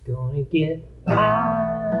Gonna get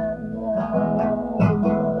high,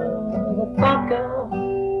 motherfucker.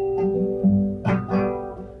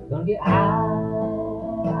 Gonna get high,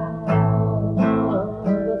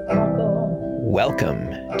 motherfucker.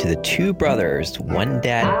 Welcome to the Two Brothers, One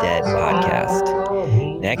Dad Dead podcast.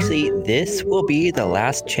 And actually, this will be the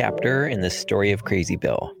last chapter in the story of Crazy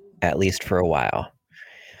Bill, at least for a while.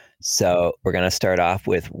 So we're going to start off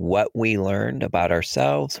with what we learned about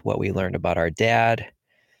ourselves, what we learned about our dad,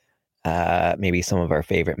 maybe some of our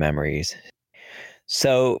favorite memories.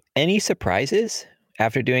 So any surprises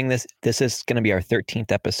after doing this? This is going to be our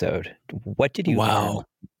 13th episode. What did you learn?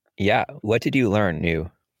 Yeah. What did you learn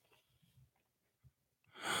new?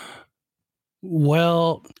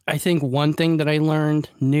 Well, I think one thing that I learned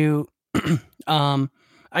new, I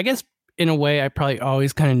guess in a way I probably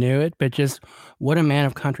always kind of knew it, but just what a man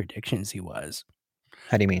of contradictions he was.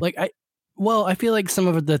 How do you mean? I feel like some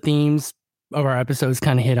of the themes of our episodes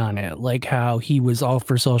kind of hit on it, like how he was all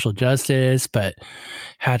for social justice, but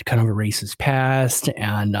had kind of a racist past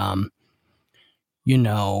and,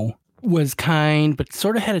 was kind, but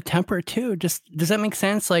sort of had a temper too. Just, does that make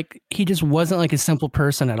sense? Like he just wasn't like a simple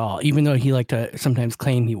person at all, even though he liked to sometimes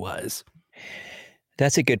claim he was.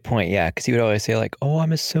 That's a good point. Yeah. Because he would always say like, oh,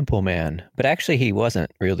 I'm a simple man. But actually he wasn't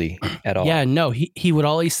really at all. Yeah, no, he would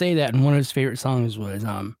always say that. And one of his favorite songs was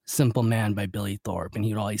Simple Man by Billy Thorpe. And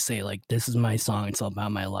he would always say like, this is my song. It's all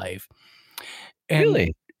about my life. And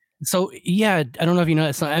really? So, yeah, I don't know if you know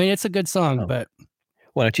that song. I mean, it's a good song, but.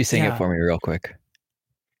 Why don't you sing it for me real quick?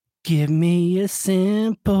 Give me a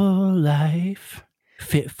simple life,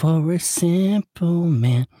 fit for a simple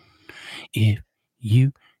man. If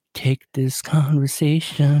you take this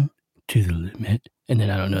conversation to the limit. And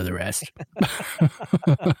then I don't know the rest.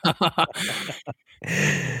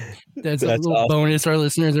 That's a little awesome bonus our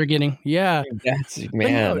listeners are getting. Yeah.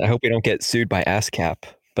 I hope we don't get sued by ASCAP.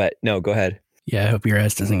 But no, go ahead. Yeah, I hope your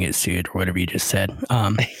ass doesn't get sued or whatever you just said.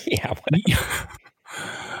 Yeah.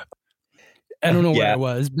 I don't know where I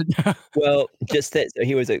was, but well, just that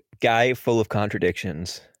he was a guy full of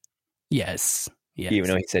contradictions. Yes. Even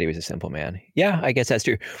though he said he was a simple man. Yeah, I guess that's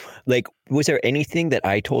true. Like, was there anything that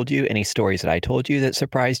I told you, any stories that I told you that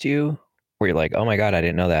surprised you? Where you're like, oh my God, I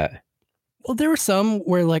didn't know that. Well, there were some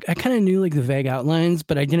where like I kind of knew like the vague outlines,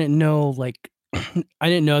 but I didn't know like I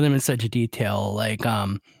didn't know them in such detail. Like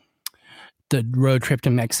the road trip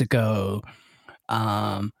to Mexico.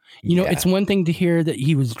 It's one thing to hear that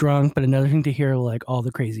he was drunk, but another thing to hear like all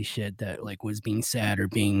the crazy shit that like was being said or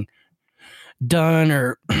being done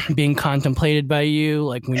or being contemplated by you,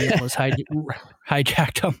 like when you almost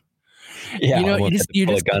hijacked him. Yeah, you just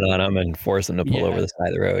pull a gun on him and force him to pull over the side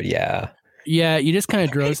of the road. Yeah, you just kind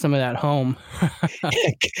of drove some of that home.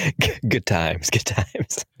 Good times.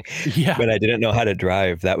 Yeah, but I didn't know how to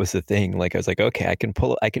drive. That was the thing. Like I was like, okay, I can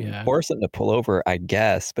force him to pull over, I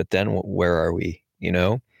guess. But then where are we? You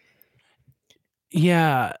know?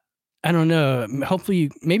 Yeah, I don't know.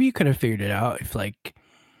 Hopefully, maybe you could have figured it out if like.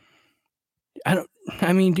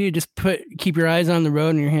 Dude, just keep your eyes on the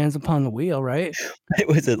road and your hands upon the wheel, right?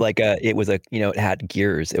 It had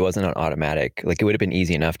gears. It wasn't an automatic. Like it would have been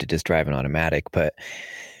easy enough to just drive an automatic, but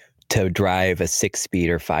to drive a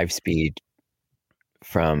 6-speed or 5-speed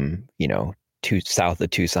from, south of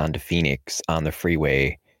Tucson to Phoenix on the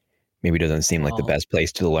freeway, maybe doesn't seem like the best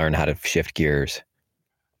place to learn how to shift gears.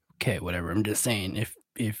 Okay, whatever. I'm just saying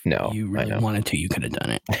if no, you really wanted to, you could have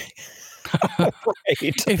done it. Right.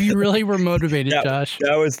 If you really were motivated, Josh.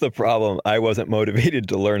 That was the problem. I wasn't motivated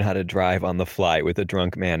to learn how to drive on the fly with a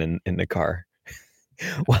drunk man in the car.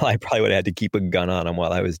 Well, I probably would have had to keep a gun on him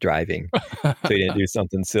while I was driving so he didn't do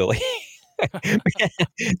something silly.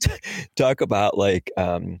 Talk about like,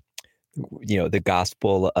 the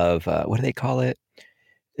gospel of, what do they call it?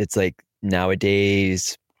 It's like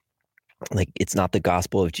nowadays, like it's not the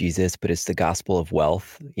gospel of Jesus, but it's the gospel of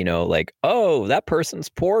wealth, like, oh, that person's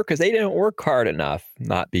poor because they didn't work hard enough,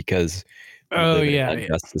 not because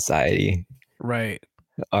unjust society. Right.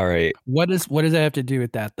 All right. What does that have to do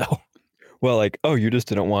with that though? Well, like, oh, you just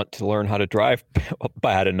didn't want to learn how to drive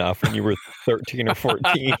bad enough when you were 13 or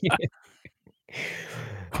 14.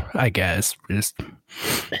 I guess.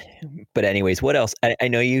 But anyways, what else? I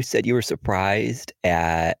know you said you were surprised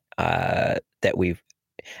at that we've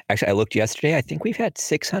actually, I looked yesterday. I think we've had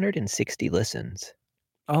 660 listens.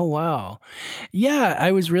 Oh, wow. Yeah,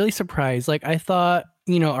 I was really surprised. Like, I thought,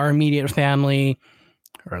 our immediate family,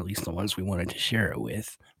 or at least the ones we wanted to share it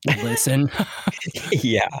with, would listen.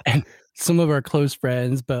 Yeah. And some of our close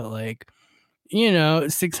friends, but like,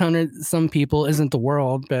 600 some people isn't the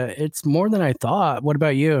world, but it's more than I thought. What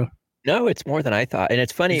about you? No, it's more than I thought. And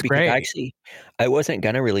it's funny It's because great. actually I wasn't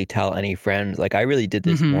gonna really tell any friends. Like I really did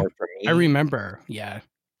this Mhm. more for I me, remember. Yeah.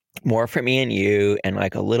 more for me and you, and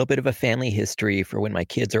like a little bit of a family history for when my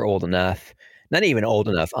kids are old enough. Not even old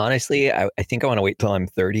enough. Honestly, I think I want to wait till I'm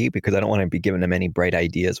 30 because I don't want to be giving them any bright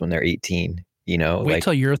ideas when they're 18. Wait Like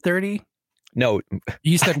till you're 30? no,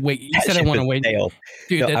 You said wait. You that said I ship want has to wait. sailed.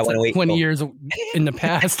 Dude, No, I that's want to like wait 20 till years in the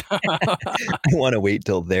past. I want to wait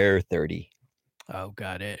till they're 30 Oh,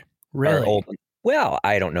 got it. or Really? old. Well,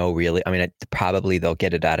 I don't know really. I mean, probably they'll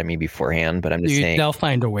get it out of me beforehand, but I'm just Dude, saying they'll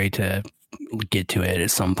find a way to get to it at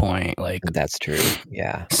some point. Like that's true.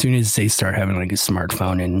 Yeah. as soon as they start having like a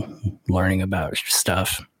smartphone and learning about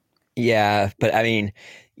stuff. Yeah, but I mean,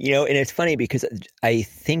 and it's funny because I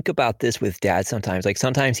think about this with dad sometimes. Like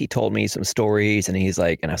sometimes he told me some stories and he's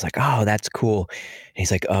like, and I was like, oh, that's cool. And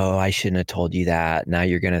he's like, oh, I shouldn't have told you that. Now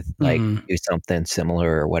you're going to like Mhm. do something similar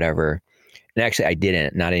or whatever. And actually I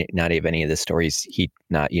didn't, not even any of the stories. He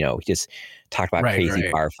just talked about Right, crazy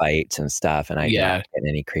right. bar fights and stuff. And I don't Yeah. get in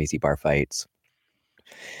any crazy bar fights.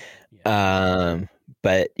 Yeah.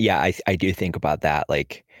 But yeah, I do think about that.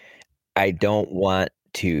 Like, I don't want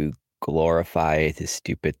to glorify the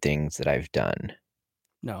stupid things that I've done,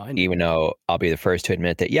 No, I know. even though I'll be the first to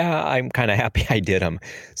admit that, yeah, I'm kind of happy I did them.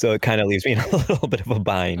 So it kind of leaves me in a little bit of a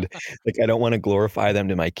bind. Like, I don't want to glorify them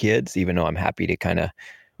to my kids, even though I'm happy to kind of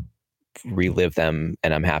relive them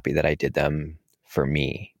and I'm happy that I did them for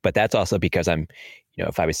me. But that's also because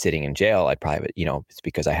if I was sitting in jail, I'd probably, it's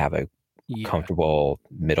because I have a Yeah. comfortable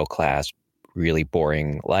middle class, really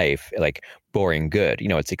boring life, like boring good.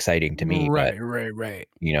 It's exciting to me, but Right. I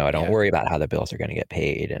don't Yeah. worry about how the bills are going to get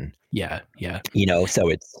paid, and Yeah. so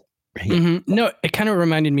it's yeah. Mm-hmm. No, it kind of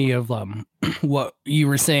reminded me of what you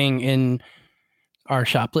were saying in our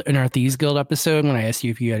Thieves Guild episode when I asked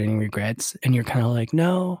you if you had any regrets, and you're kind of like,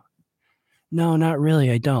 no, not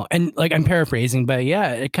really, I don't. And like I'm paraphrasing, but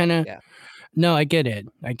yeah, it kind of. Yeah. No, I get it.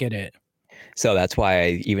 So that's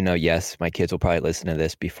why even though yes, my kids will probably listen to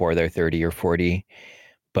this before they're 30 or 40,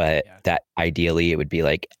 but that ideally it would be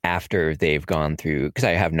like after they've gone through, because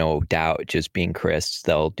I have no doubt just being Chris,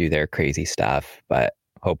 they'll do their crazy stuff, but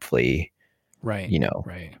hopefully, Right.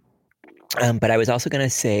 Right. But I was also going to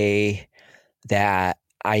say that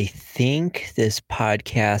I think this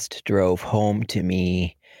podcast drove home to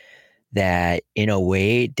me that in a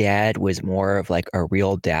way, dad was more of like a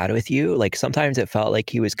real dad with you. Like sometimes it felt like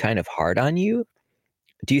he was kind of hard on you.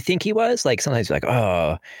 Do you think he was? Like sometimes you're like,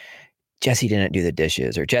 oh, Jesse didn't do the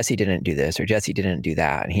dishes, or Jesse didn't do this, or Jesse didn't do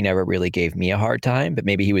that. And he never really gave me a hard time, but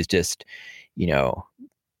maybe he was just,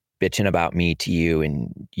 bitching about me to you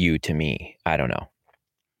and you to me. I don't know.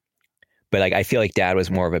 But like, I feel like dad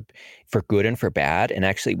was more of a, for good and for bad. And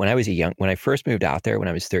actually when I first moved out there, when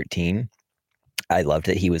I was 13, I loved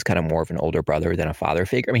that he was kind of more of an older brother than a father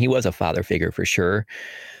figure. I mean, he was a father figure for sure.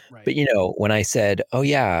 Right. But, when I said, oh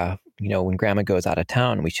yeah, when grandma goes out of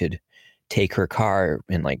town, we should take her car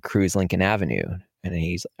and like cruise Lincoln Avenue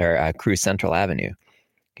or cruise Central Avenue.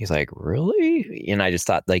 He's like, really? And I just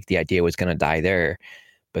thought like the idea was going to die there.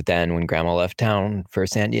 But then when grandma left town for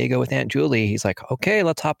San Diego with Aunt Julie, he's like, okay,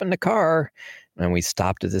 let's hop in the car. And we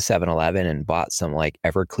stopped at the 7-Eleven and bought some like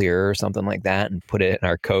Everclear or something like that and put it in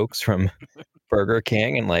our Cokes from Burger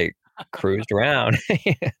King and like cruised around.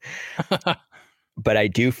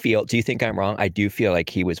 But do you think I'm wrong? I do feel like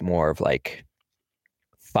he was more of like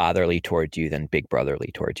fatherly towards you than big brotherly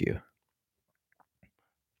towards you.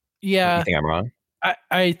 Yeah. You think I'm wrong?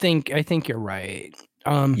 I think you're right.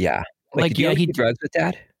 Yeah. Like did you do drugs with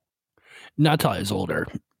dad? Not till I was older.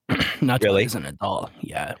 Not till Really? I was an adult.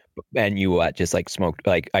 Yeah. And you just like smoked,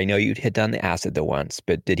 like I know you had done the acid the once,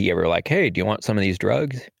 but did he ever like, hey, do you want some of these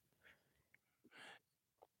drugs?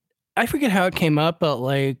 I forget how it came up, but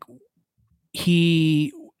like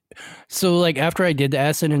so like after I did the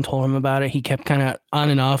acid and told him about it, he kept kind of on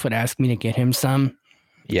and off would ask me to get him some.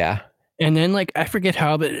 Yeah. And then like I forget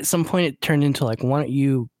how, but at some point it turned into like, why don't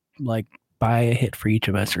you like buy a hit for each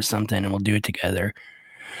of us or something and we'll do it together.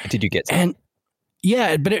 Did you get some? And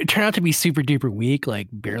yeah, but it turned out to be super duper weak, like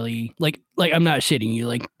barely like I'm not shitting you,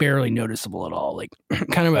 like barely noticeable at all. Like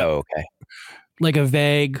kind of like a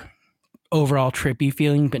vague overall trippy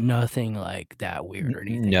feeling, but nothing like that weird or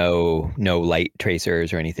anything. No light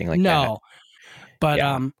tracers or anything like that. No. But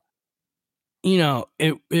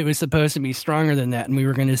it was supposed to be stronger than that, and we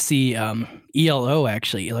were going to see ELO,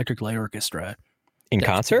 actually, Electric Light Orchestra, in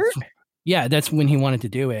concert. Yeah, that's when he wanted to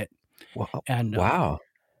do it. Wow. And wow,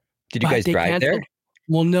 did you guys drive there?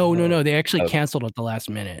 Well, no. They actually canceled at the last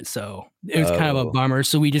minute, so it was kind of a bummer.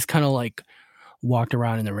 So we just kind of like walked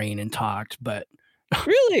around in the rain and talked. But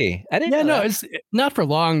really, I didn't. Yeah, no, it's not for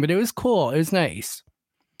long, but it was cool. It was nice.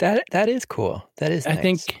 That is cool. That is I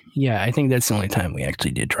nice. think that's the only time we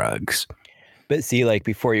actually did drugs. But see, like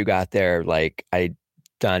before you got there, like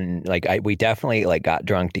we definitely like got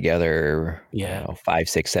drunk together. Yeah. 5,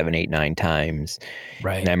 6, 7, 8, 9 times.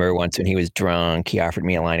 Right. And I remember once when he was drunk, he offered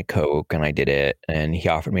me a line of Coke and I did it. And he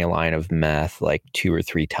offered me a line of meth like 2 or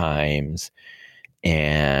 3 times.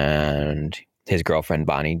 And his girlfriend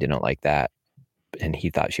Bonnie didn't like that. And he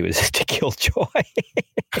thought she was just a killjoy. I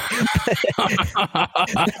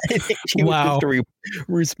think she was just a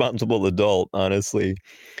responsible adult, honestly.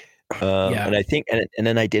 And I think, and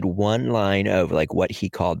then I did one line of like what he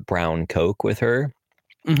called brown Coke with her,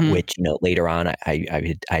 which later on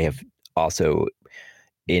I have also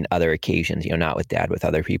in other occasions, not with Dad, with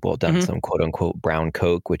other people, done some quote unquote brown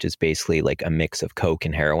Coke, which is basically like a mix of Coke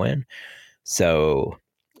and heroin. So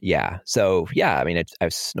yeah. I mean,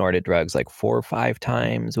 I've snorted drugs like 4 or 5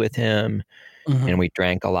 times with him. And we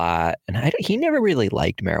drank a lot, and he never really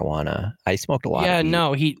liked marijuana. I smoked a lot. Yeah, of weed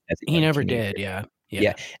no, he never did. Yeah.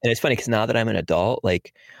 And it's funny because now that I'm an adult,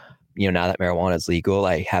 like now that marijuana is legal,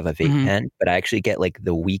 I have a vape pen, but I actually get like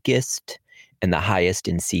the weakest and the highest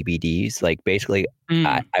in CBDs. Like basically,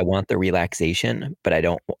 I want the relaxation, but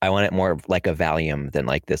I want it more of like a Valium than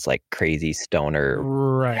like this like crazy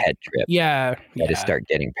stoner head trip. Yeah, I just start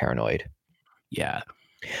getting paranoid. Yeah.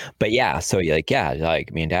 But yeah, so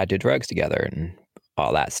like me and Dad did drugs together and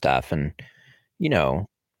all that stuff. And,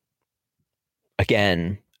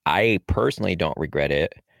 again, I personally don't regret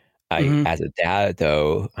it. As a dad,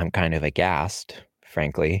 though, I'm kind of aghast,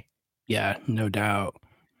 frankly. Yeah, no doubt.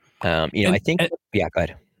 I think, go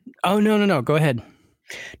ahead. Oh, no, go ahead.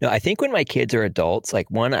 No, I think when my kids are adults, like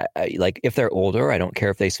like if they're older, I don't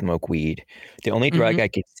care if they smoke weed. The only drug I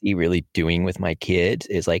could see really doing with my kids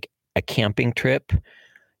is like a camping trip.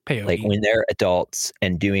 Peyote. Like when they're adults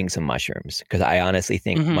and doing some mushrooms, because I honestly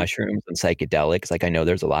think mushrooms and psychedelics, like I know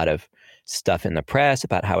there's a lot of stuff in the press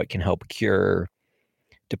about how it can help cure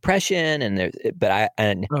depression,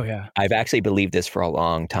 I've actually believed this for a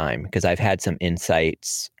long time because I've had some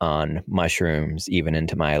insights on mushrooms even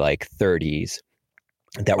into my like 30s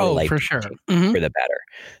that were like for sure for the better.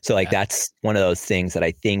 So like that's one of those things that I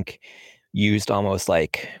think used almost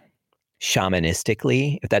like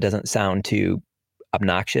shamanistically, if that doesn't sound too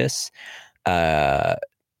obnoxious, I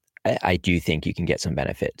do think you can get some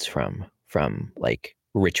benefits from like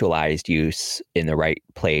ritualized use in the right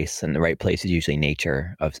place, and the right place is usually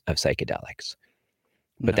nature of psychedelics.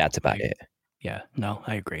 But that's about it. Yeah, no,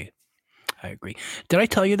 I agree. Did I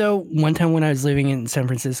tell you though, one time when I was living in San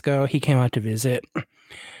Francisco, he came out to visit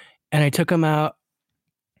and I took him out.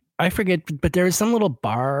 I forget, but there was some little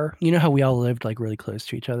bar. You know how we all lived like really close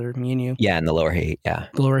to each other, me and you? Yeah, in the Lower Haight, yeah.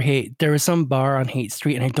 The Lower Haight. There was some bar on Haight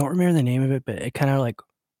Street, and I don't remember the name of it, but it kind of like,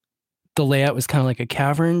 the layout was kind of like a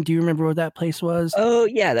cavern. Do you remember what that place was? Oh,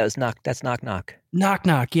 yeah, that's Knock Knock. Knock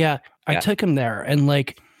Knock, yeah. I took him there, and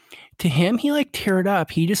like, to him, he like teared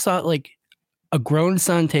up. He just thought like a grown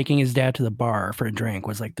son taking his dad to the bar for a drink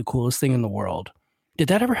was like the coolest thing in the world. Did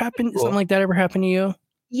that ever happen? Cool. Something like that ever happen to you?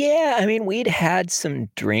 Yeah, I mean, we'd had some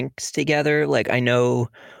drinks together. Like, I know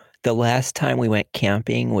the last time we went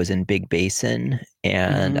camping was in Big Basin,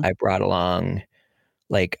 and I brought along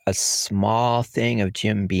like a small thing of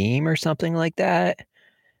Jim Beam or something like that.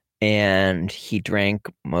 And he drank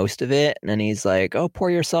most of it. And then he's like, "Oh, pour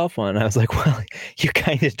yourself one." I was like, "Well, you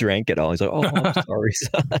kind of drank it all." He's like, "Oh, I'm sorry,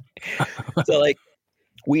 son." So like,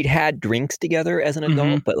 we'd had drinks together as an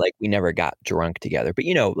adult, but like we never got drunk together. But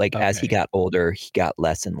like as he got older, he got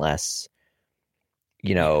less and less,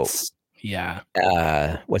 what's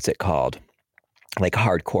it called? Like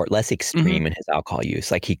hardcore, less extreme in his alcohol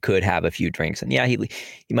use. Like he could have a few drinks, and he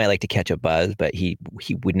might like to catch a buzz, but he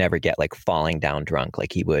would never get like falling down drunk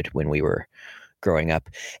like he would when we were growing up.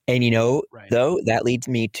 And though, that leads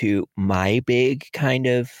me to my big kind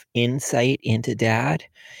of insight into Dad.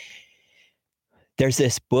 There's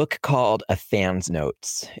this book called A Fan's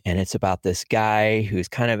Notes, and it's about this guy who's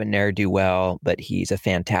kind of a ne'er-do-well, but he's a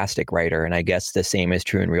fantastic writer. And I guess the same is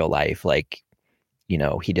true in real life. Like,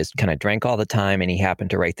 he just kind of drank all the time, and he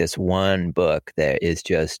happened to write this one book that is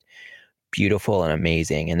just beautiful and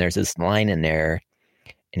amazing. And there's this line in there,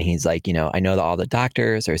 and he's like, "I know that all the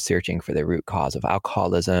doctors are searching for the root cause of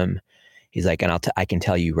alcoholism." He's like, and I can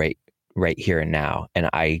tell you right here and now, and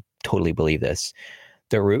I totally believe this.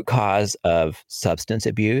 The root cause of substance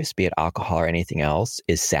abuse, be it alcohol or anything else,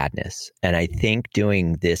 is sadness. And I think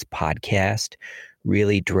doing this podcast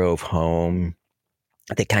really drove home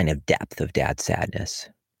the kind of depth of Dad's sadness.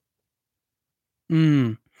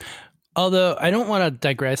 Although I don't want to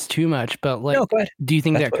digress too much, but like, do you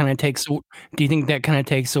think that kind of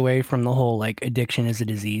takes away from the whole like addiction is a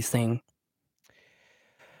disease thing?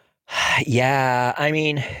 Yeah, I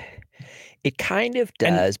mean, it kind of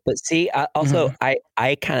And does, but see, also, mhm, I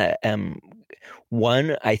kind of am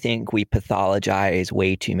one. I think we pathologize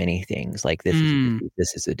way too many things. Like this is a mm, disease.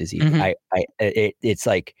 This is a disease. mhm, It's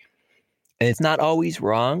like, and it's not always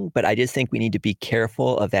wrong, but I just think we need to be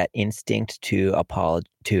careful of that instinct to pathol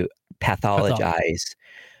pathologize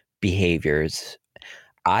behaviors.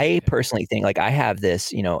 I personally think, like, I have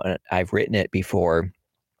this, I've written it before,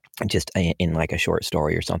 just in like a short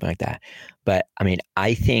story or something like that. But I mean,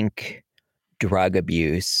 I think drug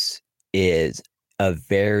abuse is a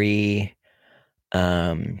very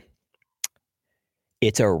um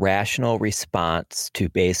it's a rational response to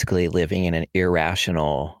basically living in an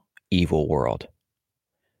irrational evil world.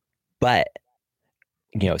 But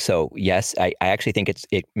so yes, I actually think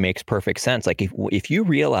it makes perfect sense. Like if you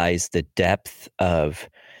realize the depth of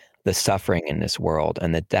the suffering in this world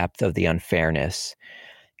and the depth of the unfairness,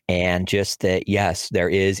 and just that yes, there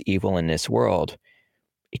is evil in this world,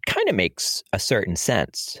 it kind of makes a certain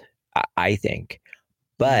sense, I think.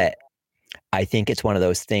 yeah. But I think it's one of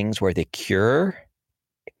those things where the cure,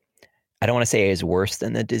 I don't want to say is worse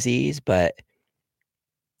than the disease, but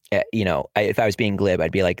if I was being glib,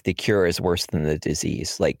 I'd be like, the cure is worse than the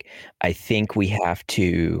disease. Like, I think we have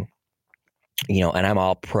to, and I'm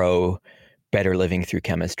all pro better living through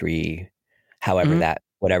chemistry, Mhm,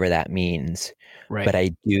 whatever that means. right. But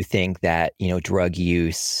I do think that, drug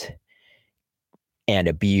use and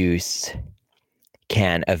abuse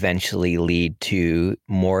can eventually lead to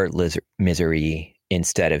more misery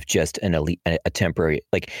instead of just a temporary,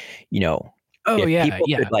 like, Oh, if yeah, people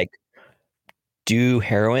yeah. could like do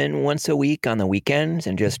heroin once a week on the weekends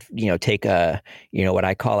and just, take what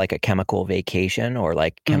I call like a chemical vacation or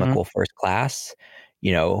like Mhm, chemical first class,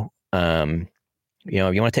 you know, um,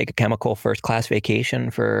 if you want to take a chemical first class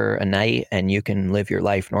vacation for a night and you can live your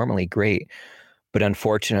life normally, great. But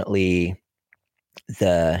unfortunately,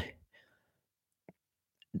 the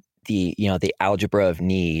the algebra of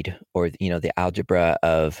need, or the algebra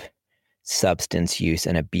of substance use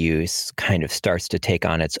and abuse kind of starts to take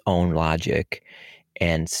on its own logic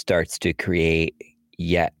and starts to create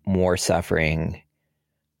yet more suffering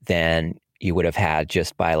than you would have had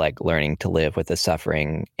just by like learning to live with the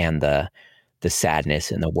suffering and the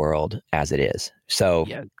sadness in the world as it is. So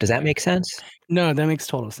yeah, does that yeah. make sense? No, that makes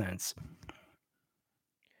total sense.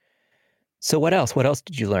 So what else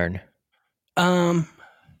did you learn? Um,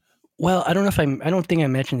 well, I don't think I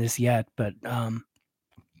mentioned this yet, but, don't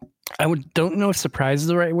know if surprise is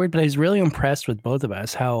the right word, but I was really impressed with both of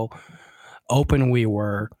us, how open we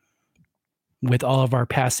were with all of our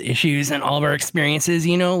past issues and all of our experiences,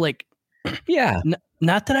 like, Yeah.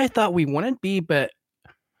 not that I thought we wouldn't be, but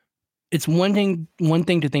it's one thing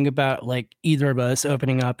to think about, like, either of us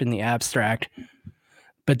opening up in the abstract,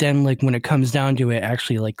 but then, like, when it comes down to it,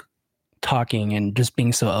 actually, like, talking and just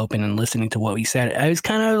being so open and listening to what we said, I was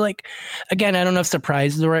kind of like, again, I don't know if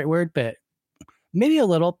surprise is the right word, but maybe a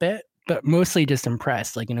little bit, but mostly just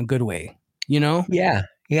impressed, like in a good way, you know? Yeah.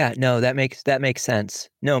 Yeah. No, that makes sense.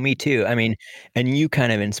 No, me too. I mean, and you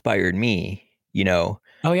kind of inspired me,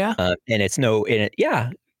 Oh yeah. and it's no, and yeah,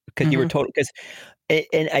 because you were Mm-hmm. told, because,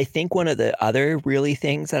 and I think one of the other really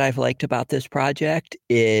things that I've liked about this project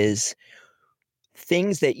is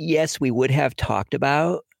things that, yes, we would have talked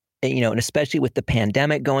about, and especially with the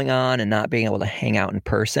pandemic going on and not being able to hang out in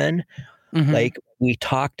person, Mm-hmm. like we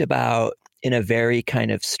talked about in a very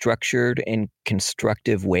kind of structured and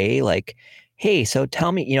constructive way. Like, hey, so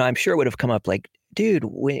tell me, I'm sure it would have come up like, dude,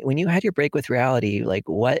 when you had your break with reality, like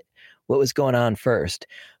what was going on first?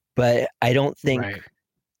 But I don't think Right.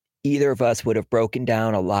 either of us would have broken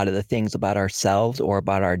down a lot of the things about ourselves or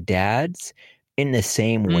about our dads in the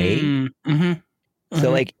same way. Mm. Mm-hmm. So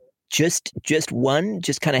Mm-hmm. like just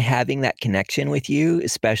kind of having that connection with you,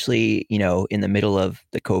 especially, in the middle of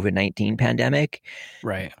the COVID-19 pandemic.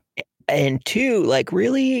 Right. And two, like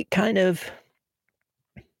really kind of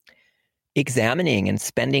examining and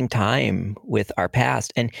spending time with our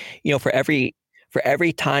past. And, for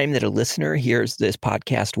every time that a listener hears this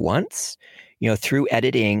podcast once, through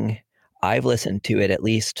editing, I've listened to it at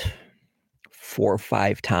least 4 or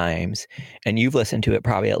 5 times, and you've listened to it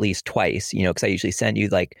probably at least twice, because I usually send you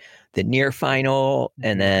like the near final,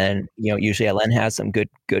 and Right. then, usually Ellen has some good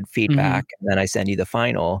Mm-hmm. feedback, and then I send you the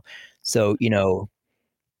final. So,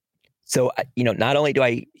 not only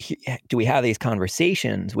do we have these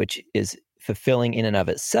conversations, which is fulfilling in and of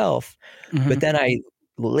itself, Mm-hmm. but then I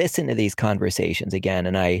listen to these conversations again,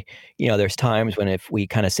 and there's times when if we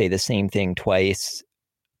kind of say the same thing twice,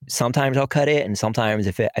 sometimes I'll cut it, and sometimes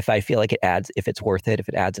if I feel like if it's worth it, if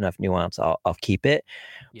it adds enough nuance, I'll keep it.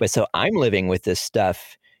 Yeah. But so I'm living with this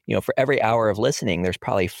stuff, for every hour of listening, there's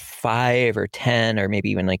probably 5 or 10 or maybe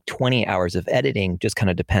even like 20 hours of editing, just kind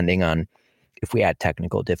of depending on if we had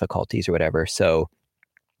technical difficulties or whatever. So,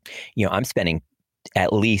 I'm spending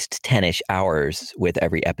at least 10-ish hours with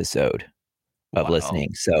every episode of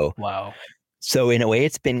listening. So, in a way,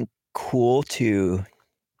 it's been cool to,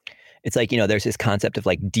 it's like, there's this concept of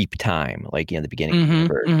like deep time, like, the beginning of the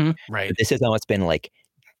universe. Right. But this has almost been like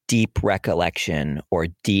deep recollection or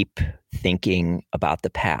deep thinking about the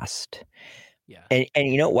past. Yeah.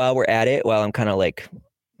 And while we're at it, while I'm kind of like,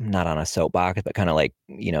 not on a soapbox, but kind of like,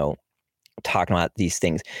 talking about these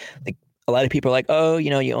things, like a lot of people are like, oh,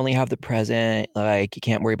 you only have the present, like you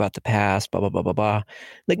can't worry about the past, blah, blah, blah, blah, blah.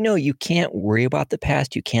 Like, no, you can't worry about the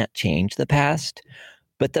past. You can't change the past,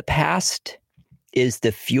 but the past is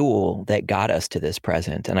the fuel that got us to this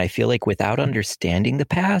present. And I feel like without understanding the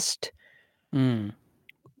past,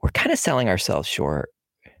 we're kind of selling ourselves short,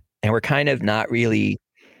 and we're kind of not really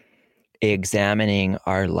examining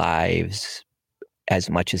our lives as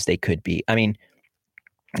much as they could be. I mean,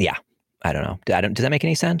 yeah, I don't know. Does that make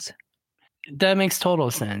any sense? That makes total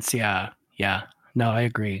sense. Yeah. No, I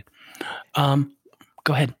agree. Go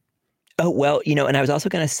ahead. Oh, well, and I was also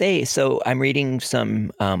going to say, so I'm reading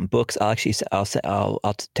some books. I'll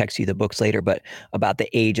text you the books later, but about the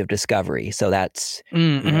age of discovery. So that's,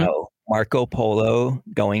 Marco Polo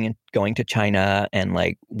going to China and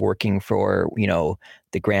like working for,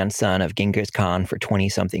 the grandson of Genghis Khan for 20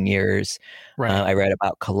 something years. Right. I read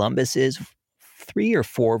about Columbus's 3 or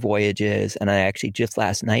 4 voyages. And I actually just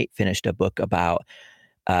last night finished a book about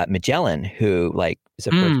Magellan, who like is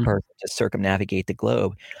the first person to circumnavigate the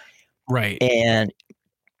globe. Right. And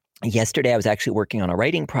yesterday I was actually working on a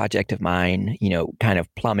writing project of mine, kind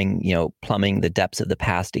of plumbing the depths of the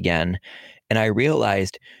past again. And I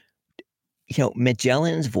realized,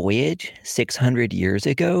 Magellan's voyage 600 years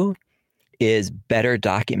ago is better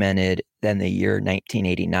documented than the year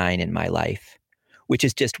 1989 in my life, which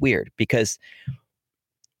is just weird because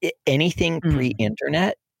anything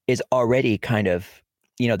pre-internet is already kind of,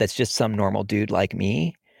 that's just some normal dude like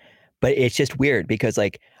me. But it's just weird because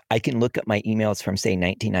like I can look at my emails from say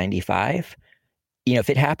 1995.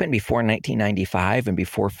 If it happened before 1995 and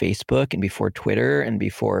before Facebook and before Twitter and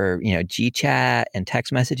before, GChat and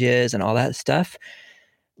text messages and all that stuff,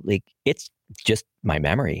 like it's just my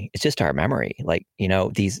memory. It's just our memory. Like,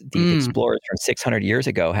 these explorers from 600 years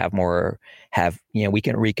ago we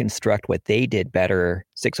can reconstruct what they did better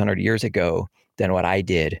 600 years ago than what I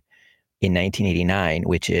did in 1989,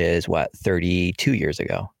 which is 32 years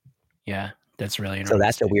ago. Yeah, that's really interesting. So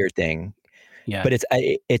that's a weird thing. Yeah. But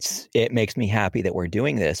it makes me happy that we're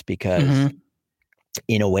doing this because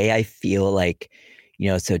in a way I feel like,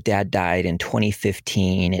 so Dad died in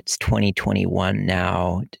 2015. It's 2021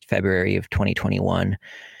 now, February of 2021,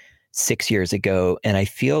 6 years ago. And I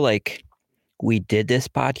feel like we did this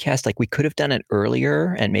podcast, like we could have done it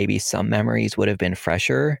earlier and maybe some memories would have been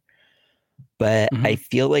fresher. But I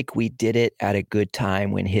feel like we did it at a good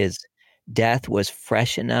time when his death was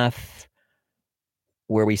fresh enough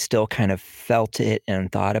where we still kind of felt it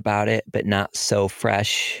and thought about it, but not so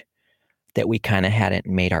fresh that we kind of hadn't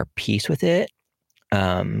made our peace with it.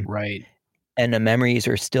 Right. And the memories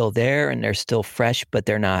are still there and they're still fresh, but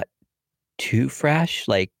they're not too fresh.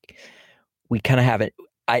 Like we kind of haven't,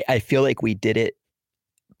 I feel like we did it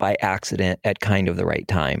by accident at kind of the right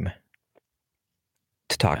time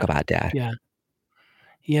to talk about Dad. Yeah.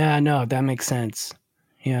 Yeah, no, that makes sense.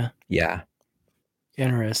 Yeah. Yeah.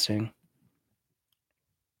 Interesting.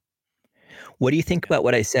 What do you think about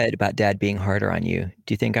what I said about Dad being harder on you?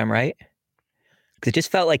 Do you think I'm right? Because it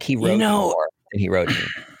just felt like he wrote more than he wrote me.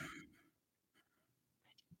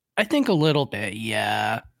 I think a little bit,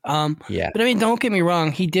 yeah. Yeah. But I mean, don't get me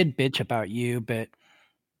wrong. He did bitch about you, but,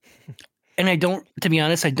 and I don't, to be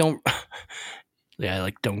honest, I don't, yeah,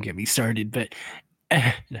 like don't get me started, but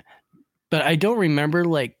I don't remember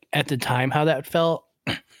like at the time how that felt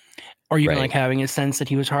or even like having a sense that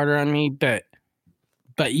he was harder on me. But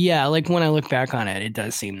yeah, like when I look back on it, it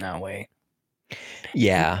does seem that way.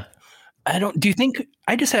 Yeah. Do you think,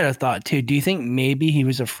 I just had a thought too. Do you think maybe he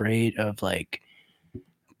was afraid of like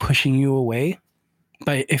pushing you away?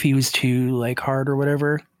 But if he was too like hard or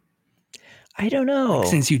whatever? I don't know. Like,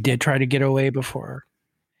 since you did try to get away before.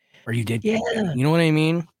 Or you did. Yeah. You know what I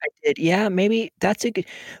mean? I did. Yeah, maybe that's a good.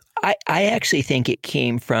 I actually think it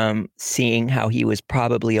came from seeing how he was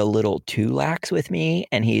probably a little too lax with me.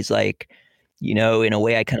 And he's like, in a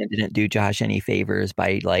way, I kind of didn't do Josh any favors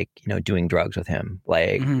by like, doing drugs with him.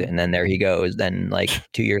 Like, and then there he goes. Then like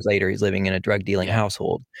 2 years later, he's living in a drug dealing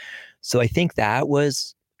household. So I think that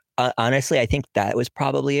was, honestly, I think that was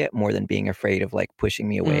probably it more than being afraid of like pushing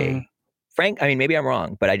me away. Frank, I mean, maybe I'm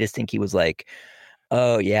wrong, but I just think he was like,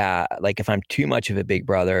 oh yeah, like if I'm too much of a big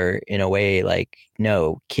brother in a way, like,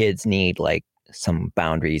 no, kids need like some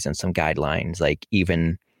boundaries and some guidelines. Like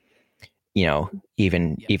even,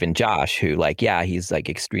 even Josh, who like, yeah, he's like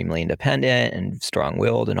extremely independent and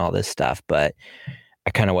strong-willed and all this stuff, but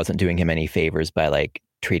I kind of wasn't doing him any favors by like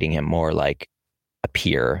treating him more like a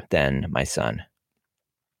peer than my son.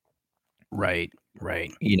 Right.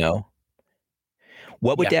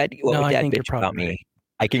 What would Yeah. dad I think you're bitch about probably right. me?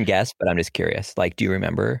 I can guess, but I'm just curious. Like, do you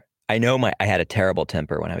remember? I know I had a terrible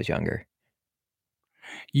temper when I was younger.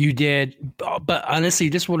 You did, but honestly,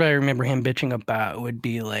 just what I remember him bitching about would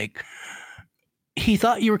be like he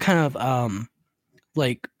thought you were kind of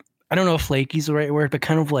like, I don't know if flaky's the right word, but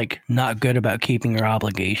kind of like not good about keeping your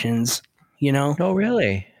obligations, you know? Oh,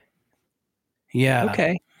 really? Yeah.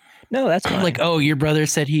 Okay. No, that's fine. Like, oh, your brother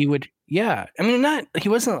said he would. Yeah. I mean, he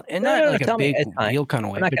wasn't, and not like a big deal kind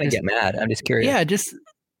of way. I'm not going to get mad. I'm just curious. Yeah, just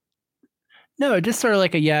sort of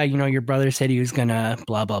like your brother said he was going to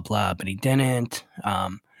blah, blah, blah, but he didn't.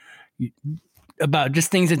 About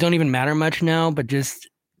just things that don't even matter much now, but just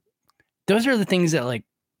those are the things that like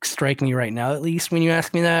strike me right now, at least when you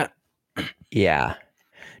ask me that. Yeah.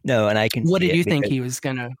 No, and I can. What did you think he was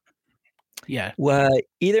going to? Yeah. Well,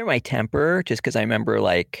 either my temper, just because I remember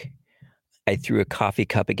like I threw a coffee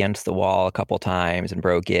cup against the wall a couple times and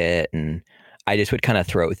broke it, and I just would kind of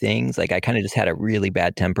throw things. Like I kind of just had a really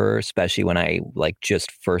bad temper, especially when I like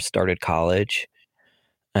just first started college.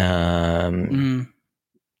 And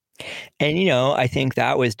I think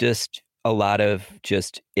that was just a lot of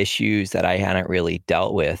just issues that I hadn't really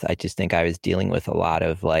dealt with. I just think I was dealing with a lot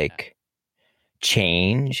of like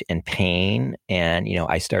change and pain, and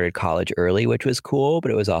I started college early, which was cool,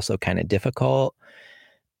 but it was also kind of difficult.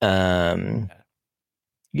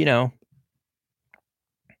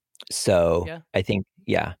 So yeah. I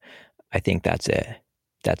think that's it.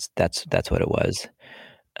 That's what it was.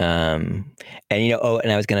 And and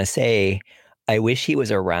I was gonna say, I wish he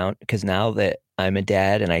was around, because now that I'm a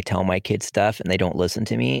dad and I tell my kids stuff and they don't listen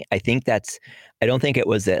to me, I don't think it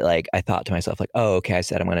was that like I thought to myself like, oh, okay, I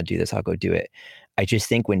said I'm going to do this, I'll go do it. I just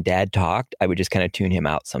think when dad talked, I would just kind of tune him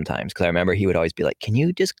out sometimes, because I remember he would always be like, can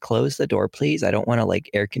you just close the door, please? I don't want to like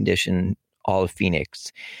air condition all of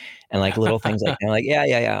Phoenix, and like little things like that. I'm like,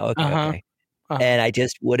 yeah, okay, okay. And I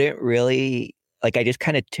just wouldn't really like, I just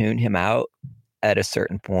kind of tuned him out at a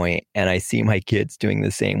certain point, and I see my kids doing the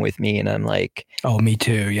same with me, and I'm like, oh, me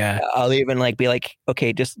too. Yeah. I'll even like be like,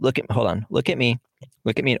 okay, just look at me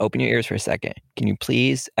and open your ears for a second. Can you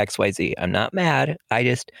please XYZ? I'm not mad. I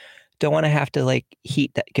just don't want to have to like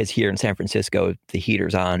heat that, because here in San Francisco, the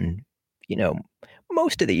heater's on,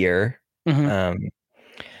 most of the year. Mm-hmm.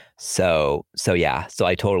 So yeah, so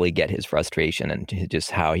I totally get his frustration and just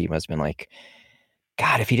how he must have been like,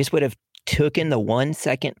 God, if he just would have taken the 1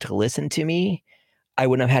 second to listen to me, I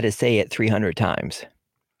wouldn't have had to say it 300 times.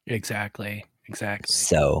 Exactly.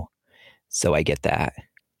 So I get that.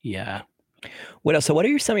 Yeah. What else? So what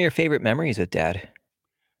are some of your favorite memories with dad?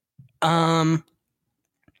 To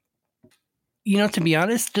be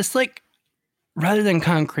honest, just like rather than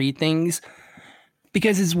concrete things,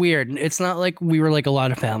 because it's weird. It's not like we were like a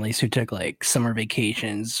lot of families who took like summer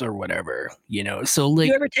vacations or whatever, so like. Did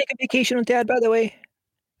you ever take a vacation with dad, by the way?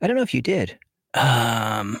 I don't know if you did.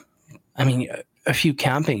 I mean, a few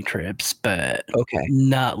camping trips, but okay,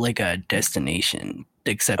 not like a destination,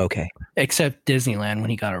 except Disneyland when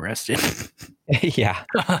he got arrested. Yeah.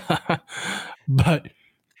 But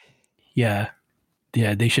yeah,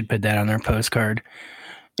 they should put that on their postcard.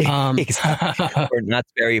 Exactly. Or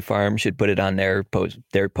Knott's Berry Farm should put it on their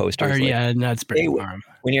posters. Or like, Knott's Berry Farm.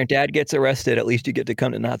 When your dad gets arrested, at least you get to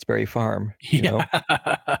come to Knott's Berry Farm. You know?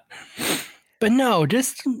 But no,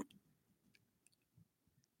 just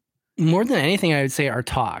more than anything, I would say our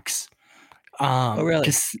talks. Oh, really?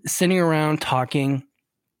 Just sitting around talking.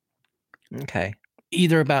 Okay.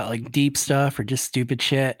 Either about like deep stuff or just stupid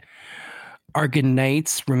shit. Our good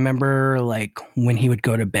nights. Remember, like when he would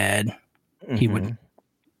go to bed, mm-hmm.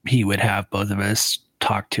 he would have both of us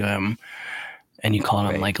talk to him, and you call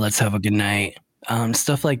him like, "Let's have a good night,"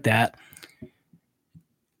 stuff like that.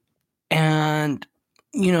 And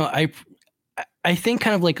I think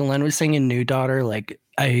kind of like Len was saying in New Daughter, like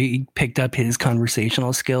I picked up his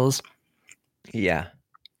conversational skills. Yeah.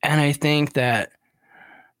 And I think that,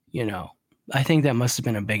 that must have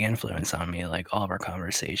been a big influence on me, like all of our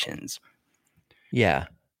conversations. Yeah.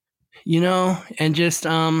 And just,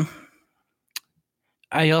 I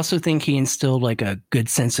also think he instilled like a good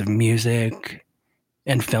sense of music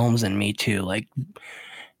and films in me too. Like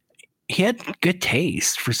he had good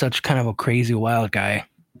taste for such kind of a crazy wild guy.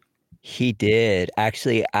 He did.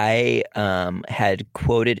 Actually, I had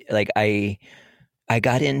quoted like I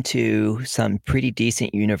got into some pretty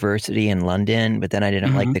decent university in London, but then I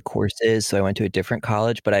didn't like Mhm. the courses, so I went to a different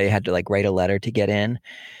college, but I had to like write a letter to get in.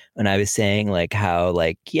 And I was saying like how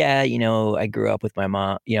like, yeah, you know, I grew up with my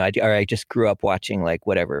mom, you know, I just grew up watching like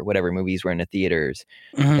whatever movies were in the theaters.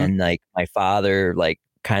 Mhm. And like my father like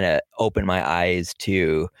kind of opened my eyes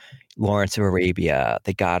to Lawrence of Arabia,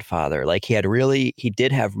 The Godfather. Like he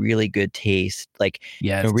did have really good taste, like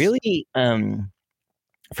Yes. and really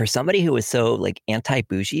for somebody who was so like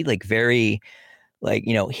anti-bougie, like very like,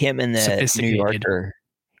 you know, him and the New Sophisticated. Yorker.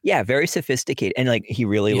 Yeah, very sophisticated. And like he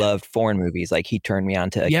really Yeah. loved foreign movies. Like he turned me on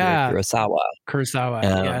to Akira Yeah. Kurosawa. Kurosawa.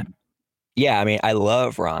 Yeah. Um, yeah, I mean, I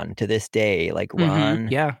love Ron to this day. Like Mhm. Ron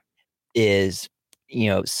Yeah. is, you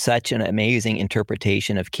know, such an amazing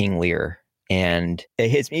interpretation of King Lear. And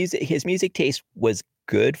his music taste was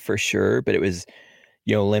good for sure, but it was,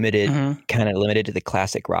 you know, Mhm. kind of limited to the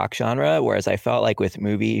classic rock genre. Whereas I felt like with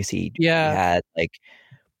movies, he Yeah. had like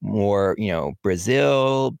more, you know,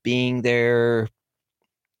 Brazil being there,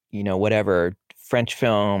 you know, whatever, French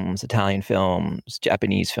films, Italian films,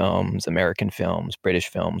 Japanese films, American films, British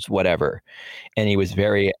films, whatever. And he was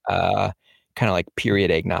very kind of like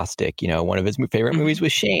period agnostic. You know, one of his favorite movies Mhm.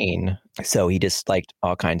 was Shane. So he just liked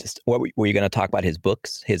all kinds of What were you going to talk about his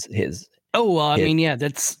books? Oh, well, I His mean, yeah,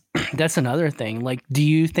 that's that's another thing. Like, do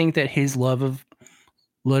you think that his love of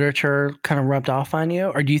literature kind of rubbed off on you,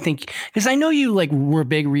 or do you think, because I know you like were a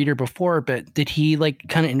big reader before, but did he like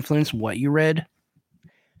kind of influence what you read?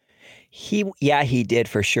 he did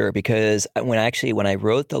for sure, because when I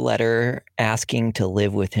wrote the letter asking to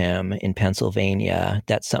live with him in Pennsylvania,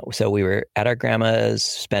 so we were at our grandma's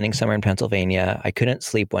spending summer in Pennsylvania. I couldn't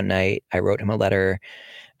sleep one night. I wrote him a letter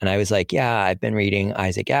and I was like, yeah, I've been reading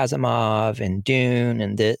Isaac Asimov and Dune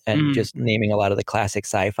and Mm. just naming a lot of the classic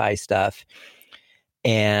sci-fi stuff.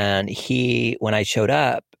 And when I showed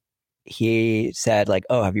up, he said like,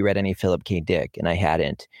 oh, have you read any Philip K. Dick? And I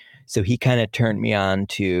hadn't. So he kind of turned me on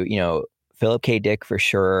to, you know, Philip K. Dick for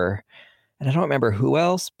sure. And I don't remember who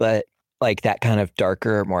else, but like that kind of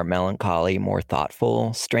darker, more melancholy, more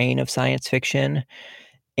thoughtful strain of science fiction.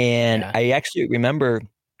 And Yeah. I actually remember,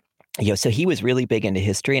 you know, so he was really big into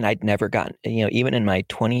history, and I'd never gotten, you know, even in my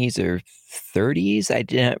 20s or 30s, I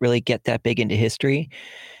didn't really get that big into history.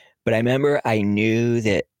 But I remember I knew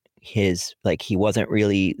that he wasn't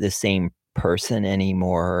really the same person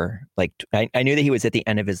anymore. Like I knew that he was at the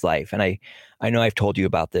end of his life. And I know I've told you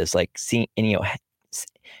about this, like seeing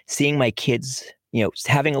my kids, you know,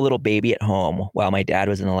 having a little baby at home while my dad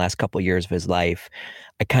was in the last couple of years of his life.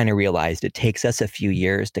 I kind of realized it takes us a few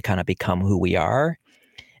years to kind of become who we are.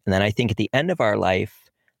 And then I think at the end of our life,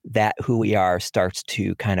 that who we are starts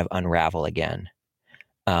to kind of unravel again.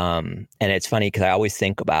 And it's funny because I always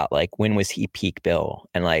think about like, when was he peak Bill?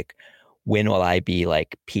 And like, when will I be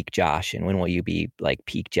like peak Josh? And when will you be like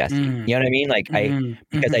peak Jesse? Mm. You know what I mean? Like Mhm.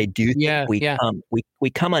 because I Mhm. do think Yeah. Yeah. we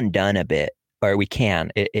come undone a bit, or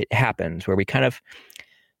it happens where we kind of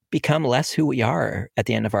become less who we are at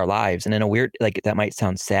the end of our lives. And in a weird, like that might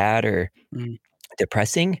sound sad or Mm.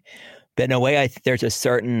 depressing, but in a way, there's a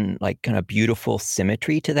certain like kind of beautiful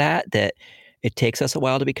symmetry to that it takes us a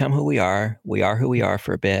while to become who we are. We are who we are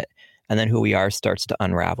for a bit, and then who we are starts to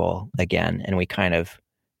unravel again, and we kind of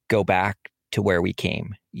go back to where we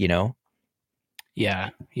came, you know? Yeah.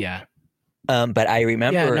 Yeah. But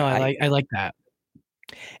Yeah. No, I like that.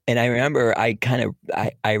 I remember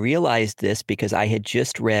I realized this because I had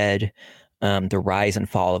just read The Rise and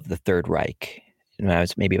Fall of the Third Reich. And I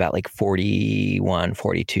was maybe about like 41,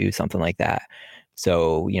 42, something like that.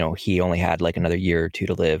 So, you know, he only had like another year or two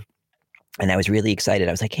to live. And I was really excited.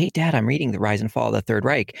 I was like, hey, Dad, I'm reading The Rise and Fall of the Third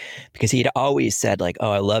Reich, because he'd always said, like,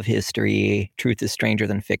 oh, I love history. Truth is stranger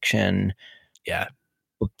than fiction. Yeah.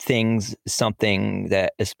 Something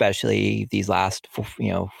that, especially these last,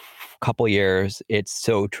 you know, couple years, it's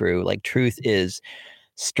so true. Like, truth is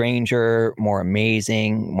stranger, more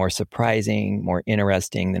amazing, more surprising, more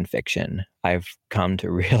interesting than fiction. I've come to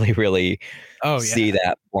really, really Oh, see yeah.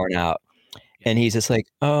 that borne out. And he's just like,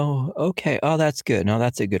 oh, okay. Oh, that's good. No,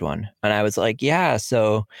 that's a good one. And I was like, yeah.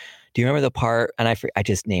 So do you remember the part? And I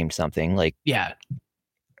just named something like, Yeah.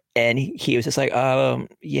 and he was just like,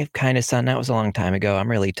 yeah, kind of, son. That was a long time ago.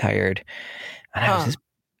 I'm really tired. And Huh.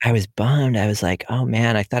 I was bummed. I was like, oh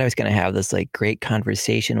man, I thought I was going to have this like great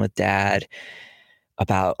conversation with Dad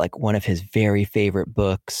about like one of his very favorite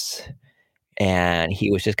books. And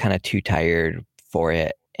he was just kind of too tired for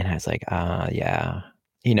it. And I was like, yeah.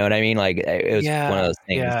 You know what I mean? Like it was one of Yeah. those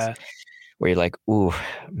things Yeah. where you're like, ooh,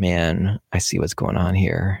 man, I see what's going on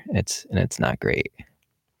here. It's not great.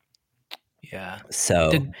 Yeah.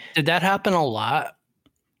 So Did that happen a lot?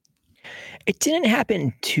 it didn't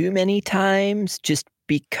happen too many times just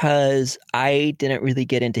because I didn't really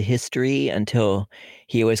get into history until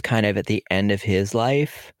he was kind of at the end of his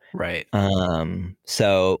life. Right.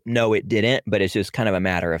 So no, it didn't, but it's just kind of a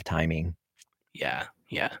matter of timing. Yeah.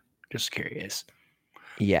 Yeah. Just curious.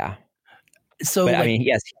 Yeah. So But I like, mean,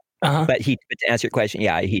 yes, uh-huh. but to answer your question,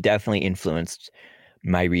 yeah, he definitely influenced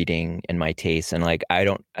my reading and my taste. And like, I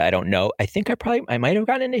don't know. I think I might have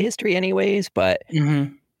gotten into history anyways, but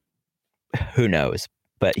Mhm. who knows?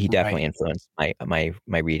 But he definitely Right. influenced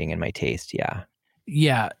my reading and my taste. Yeah.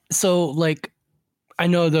 Yeah. So like, I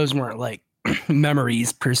know those weren't like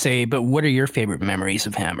memories per se, but what are your favorite memories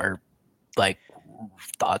of him, or like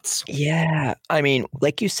thoughts? Yeah. I mean,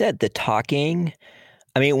 like you said, the talking.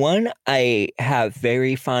 I mean, one, I have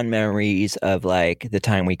very fond memories of like the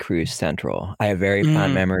time we cruised Central. I have very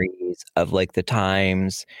fond Mm, memories of like the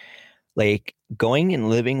times like going and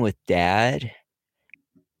living with dad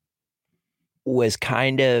was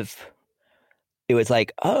kind of, it was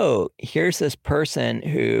like, oh, here's this person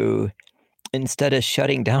who, instead of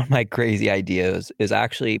shutting down my crazy ideas, is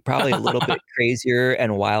actually probably a little bit crazier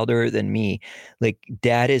and wilder than me. Like,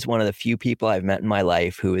 dad is one of the few people I've met in my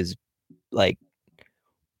life who is like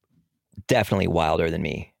definitely wilder than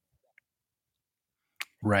me.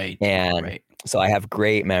 right. And Right. so I have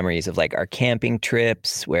great memories of like our camping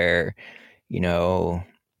trips where, you know,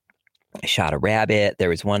 I shot a rabbit. There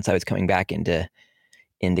was once I was coming back into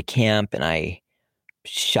camp and I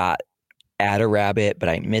shot at a rabbit, but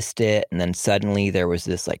I missed it. And then suddenly there was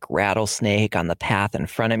this like rattlesnake on the path in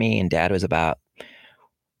front of me, and dad was about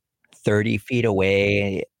 30 feet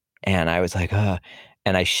away. And I was like,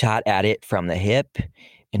 and I shot at it from the hip.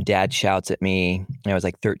 And dad shouts at me. I was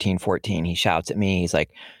like 13, 14. He shouts at me. He's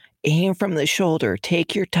like, aim from the shoulder,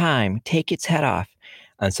 take your time, take its head off.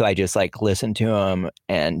 And so I just like listened to him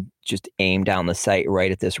and just aimed down the sight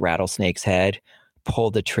right at this rattlesnake's head,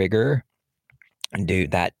 pulled the trigger, and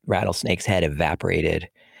dude, that rattlesnake's head evaporated.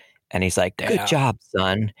 And he's like, good Damn. job,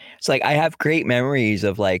 son. It's like I have great memories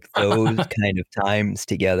of like those kind of times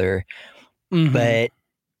together. Hmm. But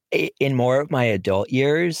in more of my adult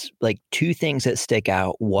years, like two things that stick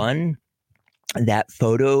out. One, that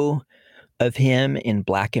photo of him in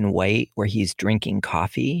black and white where he's drinking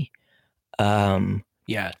coffee.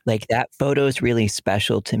 Yeah. Like that photo is really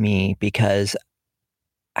special to me because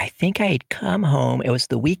I think I'd come home. It was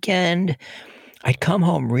the weekend. I'd come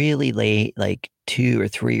home really late, like 2 or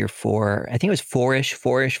 3 or 4. I think it was 4ish,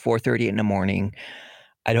 4:30 in the morning.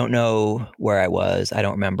 I don't know where I was. I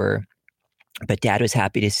don't remember. But dad was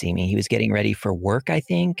happy to see me. He was getting ready for work, I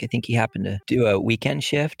think. I think he happened to do a weekend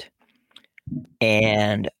shift.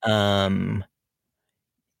 And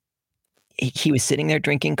he was sitting there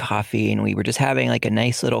drinking coffee and we were just having like a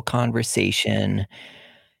nice little conversation.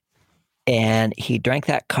 And he drank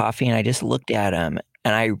that coffee and I just looked at him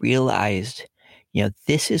and I realized,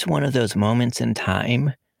 this is one of those moments in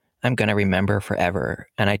time I'm going to remember forever.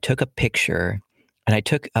 And I took a picture and I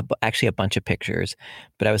took actually a bunch of pictures,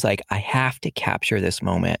 but I was like, I have to capture this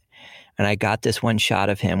moment. And I got this one shot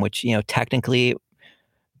of him, which, technically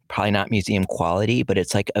probably not museum quality, but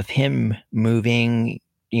it's like of him moving,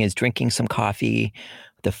 he's drinking some coffee.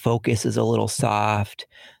 The focus is a little soft.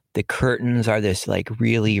 The curtains are this like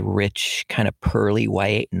really rich, kind of pearly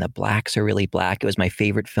white, and the blacks are really black. It was my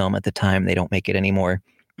favorite film at the time. They don't make it anymore.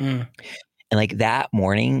 Mm. And like that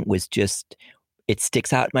morning was just, it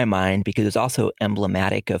sticks out in my mind because it's also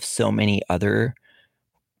emblematic of so many other,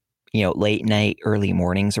 late night, early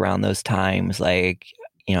mornings around those times. Like,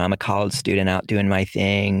 I'm a college student out doing my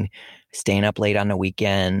thing, staying up late on the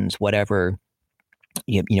weekends, whatever,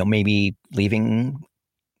 maybe leaving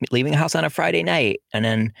the house on a Friday night and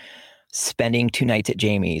then spending 2 nights at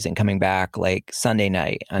Jamie's and coming back like Sunday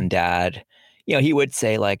night. And dad, he would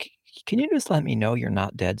say like, can you just let me know you're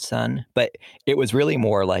not dead, son? But it was really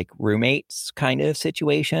more like roommates kind of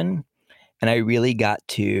situation. And I really got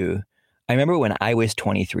to, I remember when I was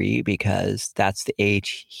 23, because that's the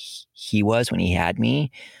age he was when he had me,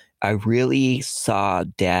 I really saw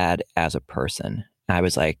dad as a person. I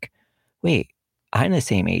was like, wait, I'm the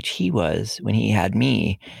same age he was when he had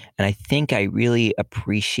me. And I think I really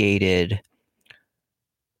appreciated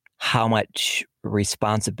how much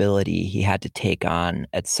responsibility he had to take on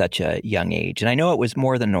at such a young age. And I know it was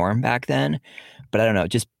more the norm back then, but I don't know,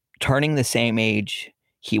 just turning the same age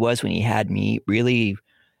he was when he had me really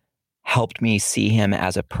helped me see him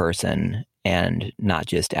as a person and not